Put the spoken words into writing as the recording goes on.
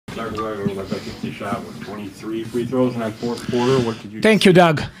Darko Rajakovic, I think he shot, 23 free throws in that fourth quarter. What did you Thank you,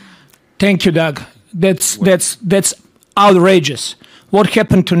 Doug. Thank you, Doug. That's outrageous. What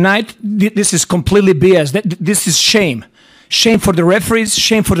happened tonight, this is completely BS. This is shame. Shame for the referees,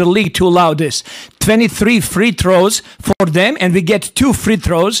 shame for the league to allow this. 23 free throws for them, and we get 2 free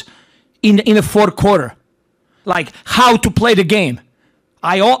throws in the fourth quarter. Like, how to play the game.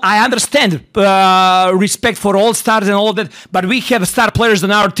 I understand respect for all stars and all that, but we have star players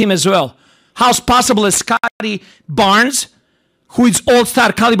on our team as well. How's possible as Scotty Barnes, who is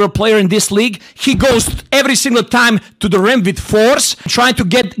all-star caliber player in this league, he goes every single time to the rim with force, trying to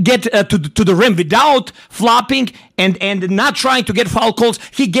get to the rim without flopping and not trying to get foul calls.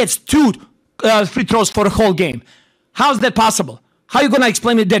 He gets 2 free throws for the whole game. How's that possible? How are you going to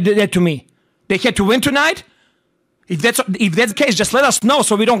explain that to me? They had to win tonight? If that's the case, just let us know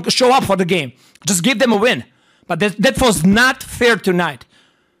so we don't show up for the game. Just give them a win. But that was not fair tonight.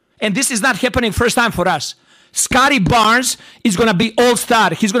 And this is not happening first time for us. Scotty Barnes is going to be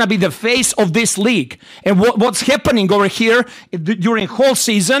all-star. He's going to be the face of this league. And what's happening over here during whole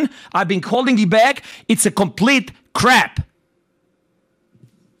season, I've been holding it back. It's a complete crap.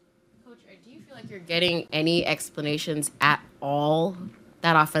 Coach, do you feel like you're getting any explanations at all?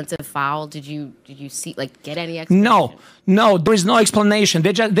 That offensive foul, did you see, like, get any explanation? No, there is no explanation.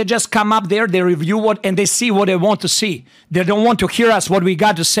 They just come up there, they review and they see what they want to see. They don't want to hear us, what we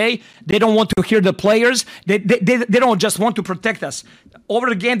got to say. They don't want to hear the players. They don't just want to protect us. Over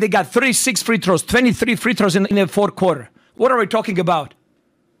the game, they got 36 free throws, 23 free throws in the fourth quarter. What are we talking about?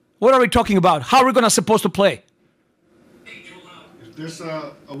 What are we talking about? How are we supposed to play? Is this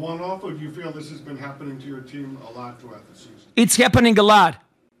a one-off, or do you feel this has been happening to your team a lot throughout the season? It's happening a lot.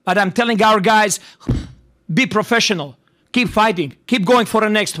 But I'm telling our guys, be professional. Keep fighting. Keep going for the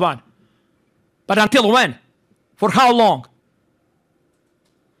next one. But until when? For how long?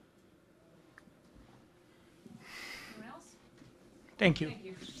 Anyone else? Thank you. Thank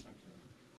you.